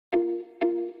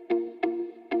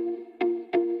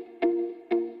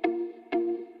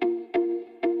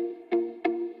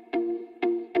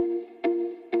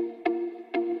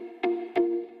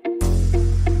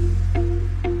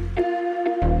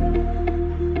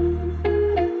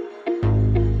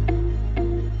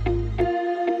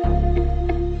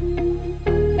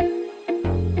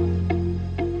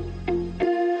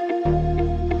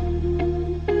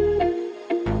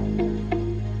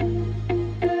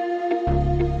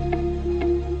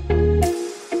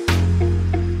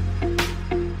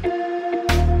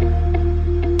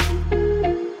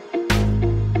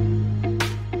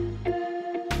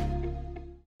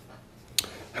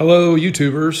Hello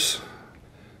YouTubers,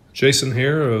 Jason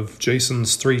here of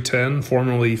Jason's 310,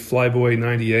 formerly Flyboy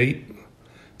 98.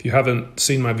 If you haven't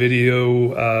seen my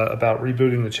video about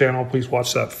rebooting the channel, please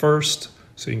watch that first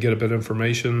so you can get a bit of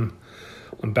information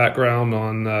on background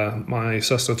on my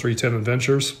Cessna 310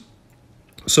 adventures.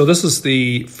 So this is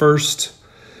the first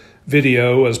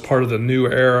video as part of the new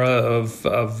era of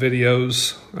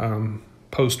videos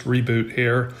post-reboot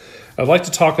here. I'd like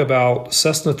to talk about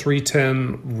Cessna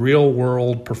 310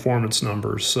 real-world performance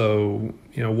numbers. So,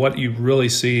 what you really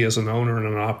see as an owner and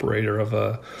an operator of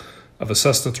a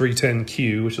Cessna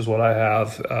 310Q, which is what I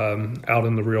have out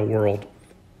in the real world.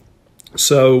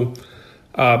 So,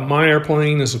 my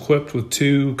airplane is equipped with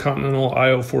two Continental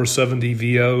IO470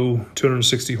 VO,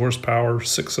 260 horsepower,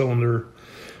 6-cylinder,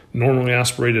 normally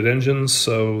aspirated engines.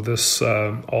 So this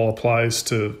all applies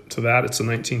to that. It's a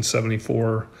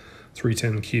 1974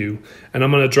 310Q. And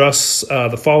I'm going to address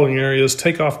the following areas: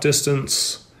 takeoff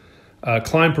distance,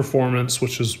 climb performance,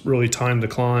 which is really time to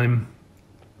climb,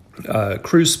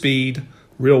 cruise speed,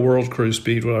 real world cruise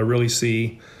speed, what I really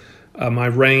see, my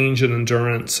range and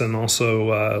endurance, and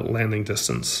also landing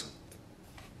distance.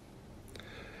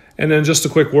 And then just a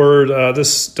quick word,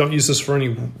 don't use this for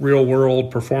any real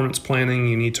world performance planning.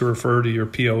 You need to refer to your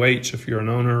POH if you're an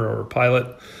owner or a pilot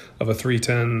of a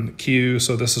 310Q.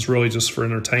 So this is really just for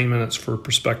entertainment. It's for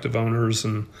prospective owners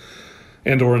and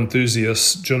or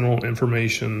enthusiasts, general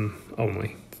information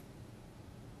only.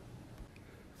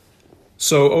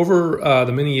 So over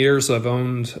the many years I've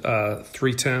owned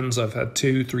 310s, I've had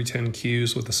two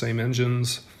 310Qs with the same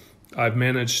engines. I've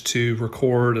managed to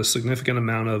record a significant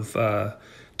amount of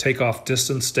takeoff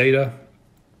distance data,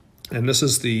 and this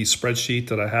is the spreadsheet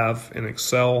that I have in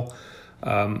Excel.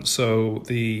 So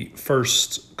the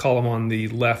first column on the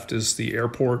left is the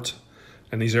airport,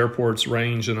 and these airports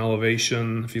range in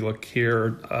elevation. If you look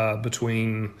here,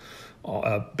 between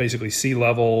basically sea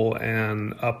level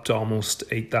and up to almost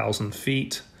 8,000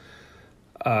 feet.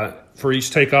 For each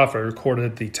takeoff, I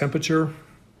recorded the temperature,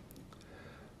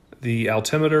 the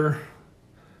altimeter,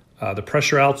 the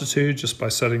pressure altitude just by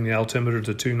setting the altimeter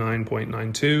to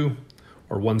 29.92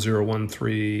 or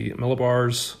 1013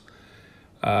 millibars.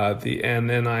 And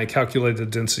then I calculated the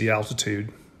density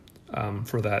altitude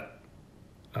for that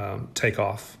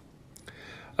takeoff.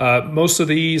 Most of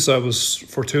these, I was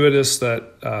fortuitous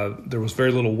that there was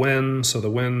very little wind, so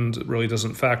the wind really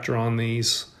doesn't factor on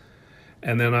these.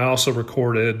 And then I also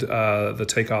recorded the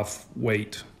takeoff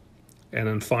weight. And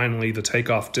then finally the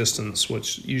takeoff distance,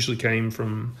 which usually came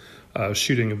from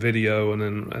shooting a video and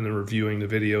then reviewing the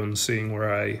video and seeing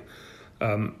where I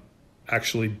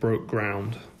actually broke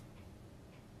ground.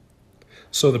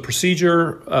 So the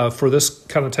procedure for this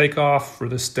kind of takeoff, for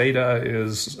this data,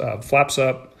 is flaps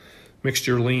up,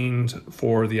 mixture leaned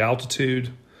for the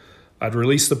altitude. I'd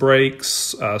release the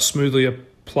brakes, smoothly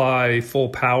apply full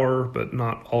power, but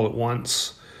not all at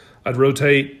once. I'd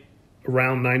rotate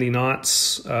around 90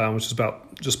 knots, which is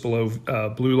about just below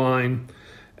blue line.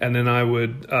 And then I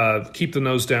would keep the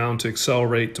nose down to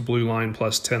accelerate to blue line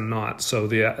plus 10 knots. So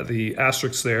the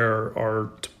asterisks there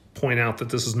are to point out that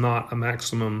this is not a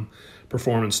maximum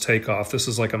performance takeoff. This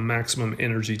is like a maximum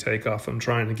energy takeoff. I'm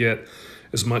trying to get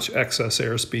as much excess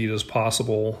airspeed as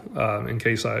possible in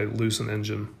case I lose an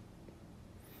engine.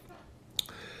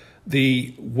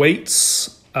 The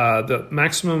weights, the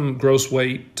maximum gross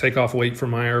weight, takeoff weight for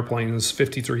my airplane is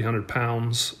 5,300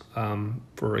 pounds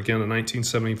for, again, a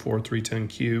 1974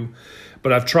 310Q.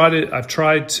 But I've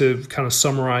tried to kind of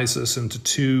summarize this into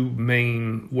two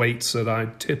main weights that I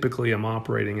typically am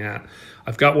operating at.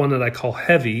 I've got one that I call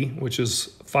heavy, which is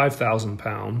 5,000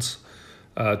 pounds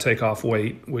takeoff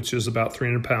weight, which is about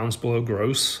 300 pounds below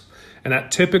gross. And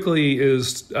that typically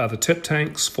is the tip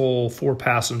tanks full, 4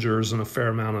 passengers, and a fair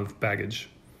amount of baggage.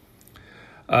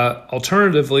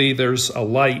 Alternatively, there's a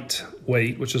light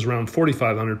weight, which is around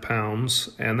 4,500 pounds,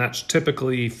 and that's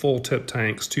typically full tip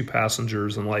tanks, 2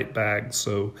 passengers, and light bags.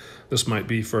 So this might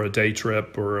be for a day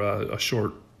trip or a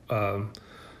short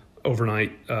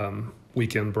overnight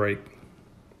weekend break.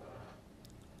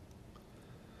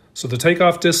 So the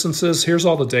takeoff distances, here's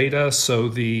all the data. So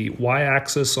the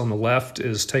y-axis on the left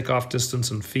is takeoff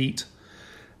distance in feet.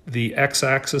 The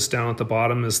x-axis down at the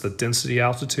bottom is the density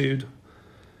altitude.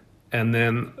 And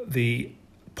then the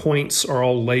points are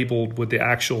all labeled with the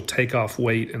actual takeoff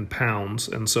weight in pounds.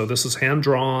 And so this is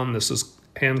hand-drawn, this is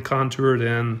hand-contoured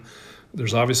in.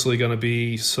 There's obviously going to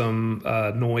be some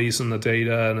noise in the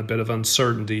data and a bit of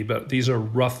uncertainty, but these are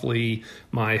roughly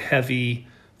my heavy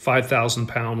 5,000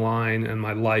 pound line and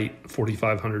my light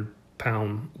 4,500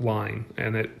 pound line.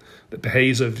 And it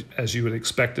behaves as you would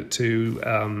expect it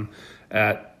to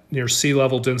at near sea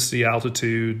level density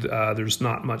altitude, there's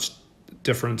not much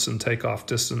difference in takeoff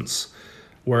distance.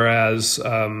 Whereas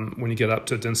when you get up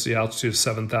to density altitude of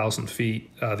 7,000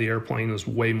 feet, the airplane is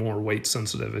way more weight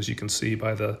sensitive, as you can see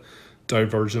by the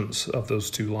divergence of those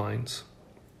two lines.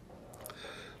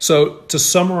 So to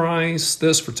summarize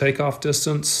this for takeoff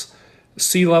distance,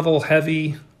 sea level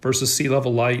heavy versus sea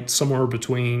level light, somewhere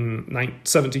between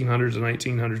 1,700 to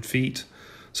 1,900 feet.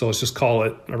 So let's just call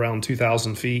it around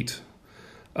 2,000 feet.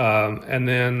 And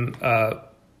then a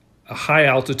high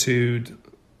altitude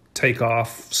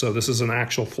takeoff. So this is an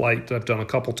actual flight that I've done a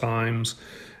couple times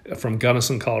from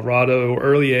Gunnison, Colorado.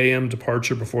 Early AM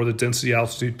departure before the density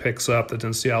altitude picks up. The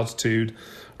density altitude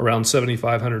around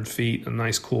 7,500 feet, and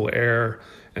nice cool air,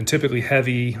 and typically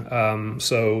heavy.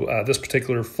 This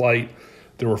particular flight,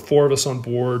 there were 4 of us on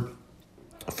board,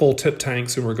 full tip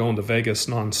tanks, and we're going to Vegas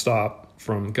nonstop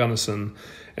from Gunnison,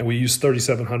 and we used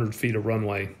 3,700 feet of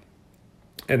runway.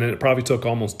 And then it probably took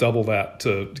almost double that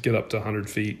to get up to 100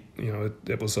 feet. You know,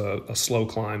 it was a slow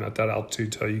climb at that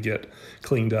altitude till you get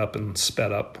cleaned up and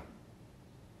sped up.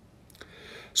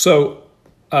 So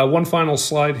one final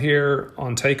slide here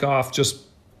on takeoff, just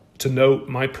to note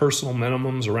my personal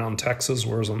minimums around Texas,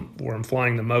 where I'm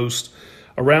flying the most.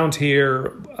 Around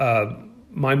here,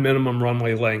 my minimum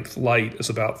runway length light is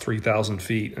about 3,000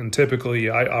 feet. And typically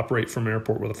I operate from an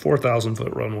airport with a 4,000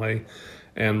 foot runway.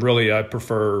 And really, I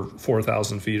prefer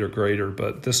 4,000 feet or greater,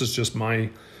 but this is just my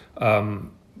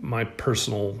my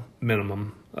personal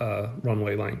minimum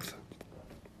runway length.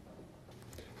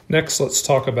 Next, let's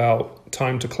talk about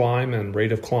time to climb and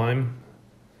rate of climb.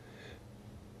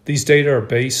 These data are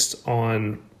based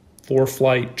on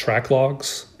 4-flight track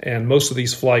logs, and most of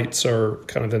these flights are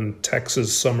kind of in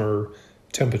Texas summer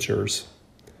temperatures.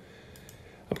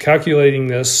 I'm calculating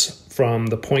this from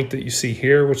the point that you see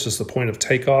here, which is the point of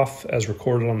takeoff as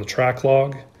recorded on the track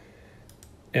log,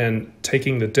 and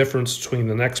taking the difference between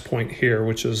the next point here,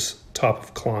 which is top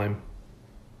of climb.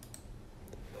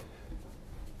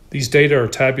 These data are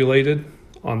tabulated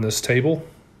on this table.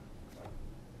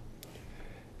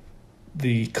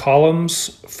 The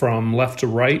columns from left to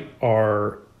right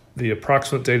are the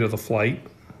approximate date of the flight,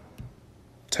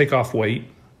 takeoff weight,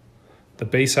 the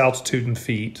base altitude in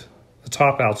feet, the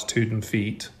top altitude in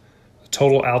feet, the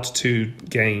total altitude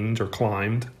gained or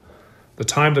climbed, the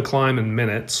time to climb in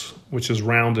minutes, which is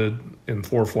rounded in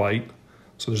ForeFlight,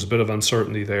 so there's a bit of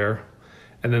uncertainty there,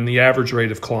 and then the average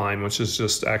rate of climb, which is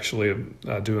just actually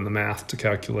doing the math to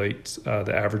calculate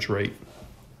the average rate.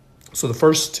 So the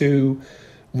first 2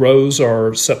 rows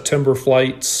are September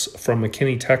flights from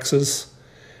McKinney, Texas.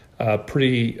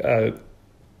 Pretty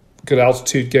good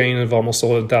altitude gain of almost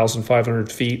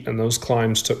 11,500 feet, and those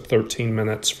climbs took 13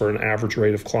 minutes for an average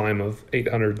rate of climb of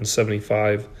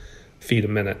 875 feet a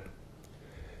minute.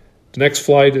 The next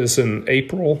flight is in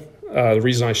April. The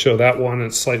reason I show that one,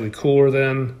 it's slightly cooler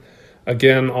then.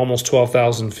 Again, almost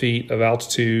 12,000 feet of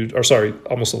altitude, or sorry,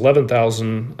 almost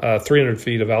 11,300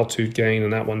 feet of altitude gain,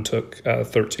 and that one took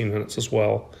 13 minutes as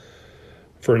well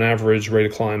for an average rate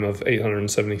of climb of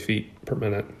 870 feet per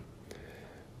minute.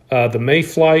 The May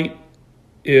flight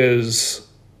is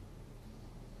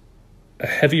a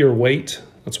heavier weight.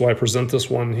 That's why I present this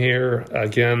one here.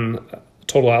 Again,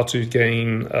 total altitude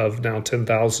gain of now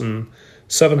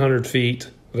 10,700 feet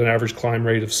with an average climb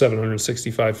rate of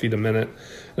 765 feet a minute.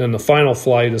 And then the final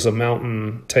flight is a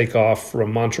mountain takeoff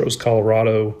from Montrose,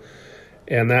 Colorado.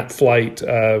 And that flight,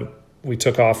 we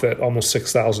took off at almost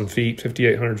 6,000 feet,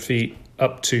 5,800 feet,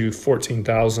 up to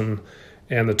 14,000,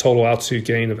 and the total altitude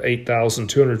gain of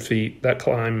 8,200 feet. That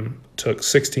climb took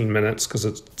 16 minutes because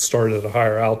it started at a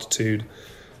higher altitude,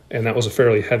 and that was a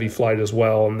fairly heavy flight as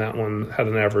well, and that one had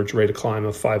an average rate of climb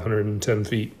of 510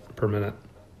 feet per minute.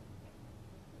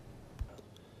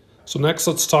 So next,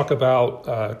 let's talk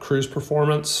about cruise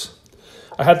performance.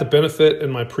 I had the benefit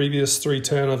in my previous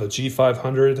 310 of a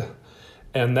G500,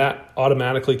 and that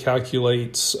automatically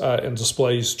calculates and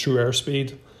displays true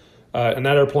airspeed. And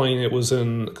that airplane, it was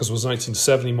in, because it was a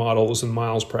 1970 model, it was in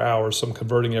miles per hour, so I'm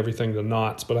converting everything to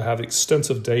knots, but I have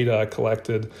extensive data I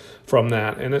collected from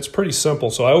that, and it's pretty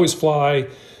simple. So I always fly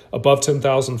above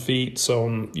 10,000 feet, so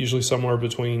I'm usually somewhere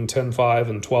between 10.5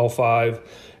 and 12.5,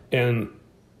 and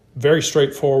very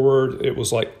straightforward. It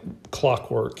was like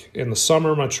clockwork. In the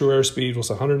summer, my true airspeed was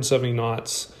 170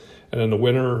 knots, and in the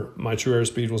winter, my true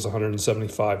airspeed was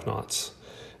 175 knots.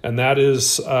 And that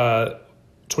is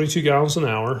 22 gallons an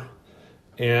hour,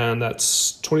 and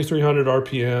that's 2,300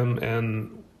 RPM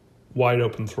and wide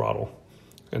open throttle.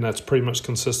 And that's pretty much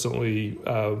consistently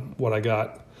what I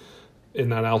got in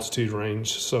that altitude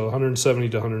range. So 170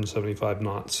 to 175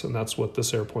 knots, and that's what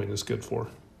this airplane is good for.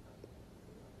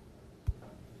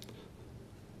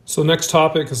 So next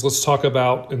topic is let's talk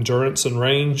about endurance and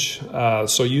range.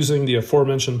 So using the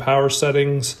aforementioned power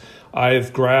settings,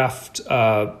 I've graphed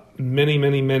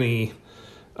many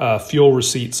fuel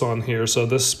receipts on here. So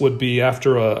this would be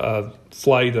after a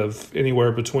flight of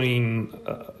anywhere between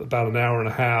about an hour and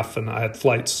a half, and I had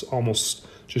flights almost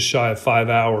just shy of 5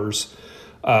 hours.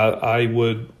 I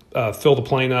would fill the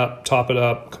plane up, top it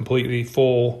up completely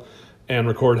full, and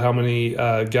record how many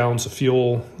gallons of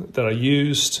fuel that I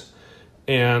used.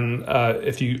 And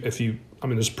if you, I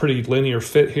mean, there's a pretty linear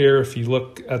fit here. If you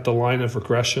look at the line of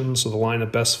regression, so the line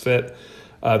of best fit,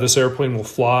 this airplane will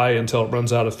fly until it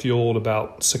runs out of fuel at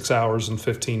about 6 hours and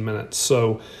 15 minutes.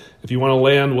 So if you want to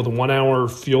land with a 1 hour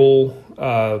fuel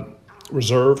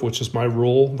reserve, which is my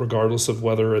rule, regardless of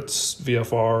whether it's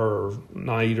VFR or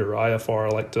night or IFR,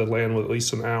 I like to land with at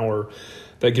least an hour.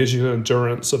 That gives you an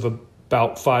endurance of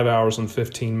about 5 hours and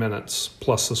 15 minutes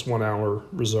plus this 1 hour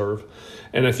reserve.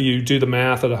 And if you do the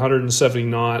math at 170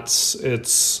 knots,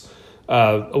 it's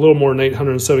a little more than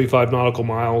 875 nautical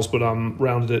miles, but I'm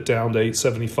rounded it down to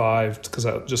 875 because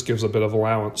that just gives a bit of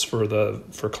allowance for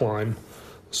climb.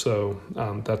 So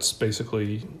that's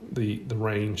basically the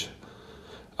range.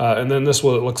 And then this is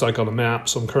what it looks like on the map.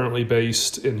 So I'm currently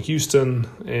based in Houston,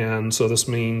 and so this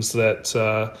means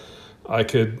that I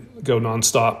could go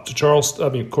nonstop to Charleston. I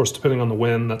mean, of course, depending on the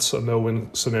wind, that's a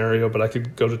no-win scenario, but I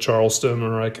could go to Charleston,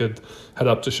 or I could head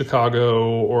up to Chicago,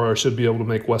 or I should be able to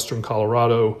make western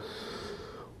Colorado,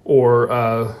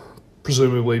 or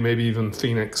presumably maybe even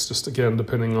Phoenix, just again,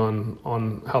 depending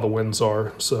on how the winds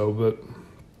are. So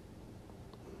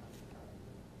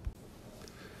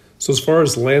as far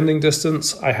as landing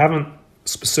distance, I haven't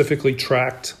specifically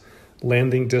tracked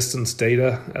landing distance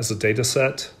data as a data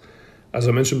set. As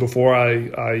I mentioned before,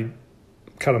 I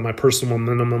kind of my personal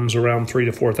minimum's around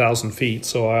 3,000 to 4,000 feet,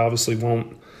 so I obviously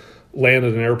won't land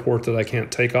at an airport that I can't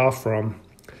take off from.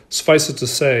 Suffice it to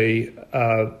say,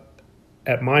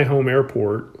 at my home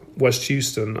airport, West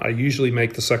Houston, I usually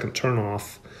make the second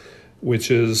turnoff,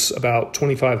 which is about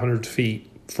 2,500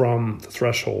 feet from the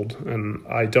threshold, and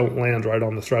I don't land right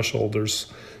on the threshold.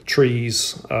 There's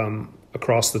trees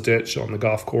across the ditch on the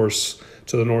golf course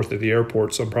to the north of the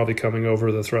airport, so I'm probably coming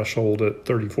over the threshold at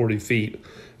 30, 40 feet,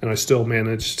 and I still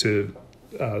manage to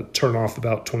turn off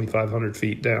about 2,500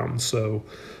 feet down. So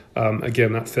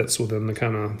again, that fits within the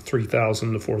kind of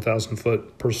 3,000 to 4,000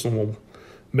 foot personal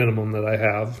minimum that I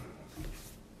have.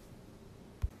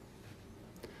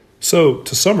 So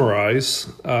to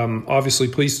summarize, obviously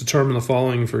please determine the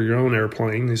following for your own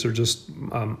airplane. These are just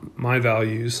my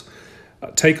values.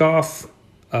 Takeoff,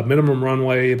 minimum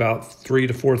runway about 3,000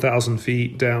 to 4,000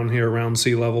 feet down here around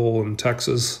sea level in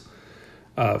Texas.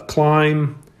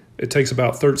 Climb, it takes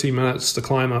about 13 minutes to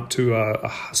climb up to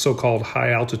a so-called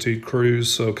high altitude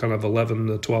cruise, so kind of 11,000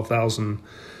 to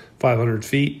 12,500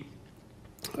 feet.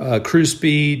 Cruise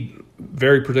speed,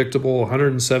 very predictable,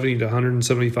 170 to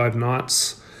 175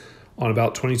 knots on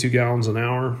about 22 gallons an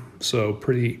hour, so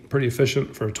pretty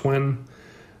efficient for a twin.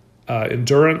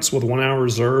 Endurance with a 1 hour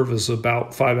reserve is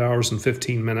about 5 hours and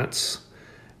 15 minutes.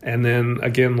 And then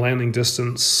again, landing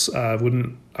distance, I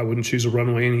wouldn't choose a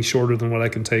runway any shorter than what I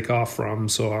can take off from,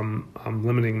 so I'm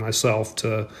limiting myself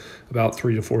to about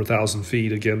 3,000 to 4,000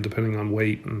 feet, again, depending on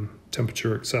weight and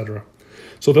temperature, etc.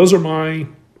 So those are my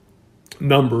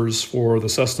numbers for the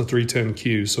Cessna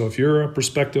 310Q. So if you're a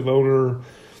prospective owner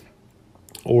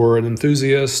or an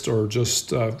enthusiast, or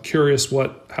just curious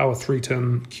how a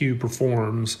 310Q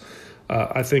performs,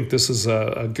 I think this is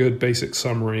a good basic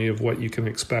summary of what you can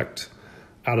expect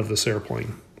out of this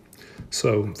airplane.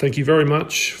 So thank you very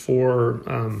much for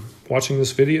watching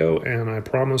this video, and I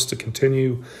promise to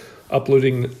continue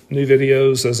uploading new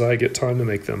videos as I get time to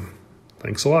make them.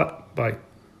 Thanks a lot. Bye.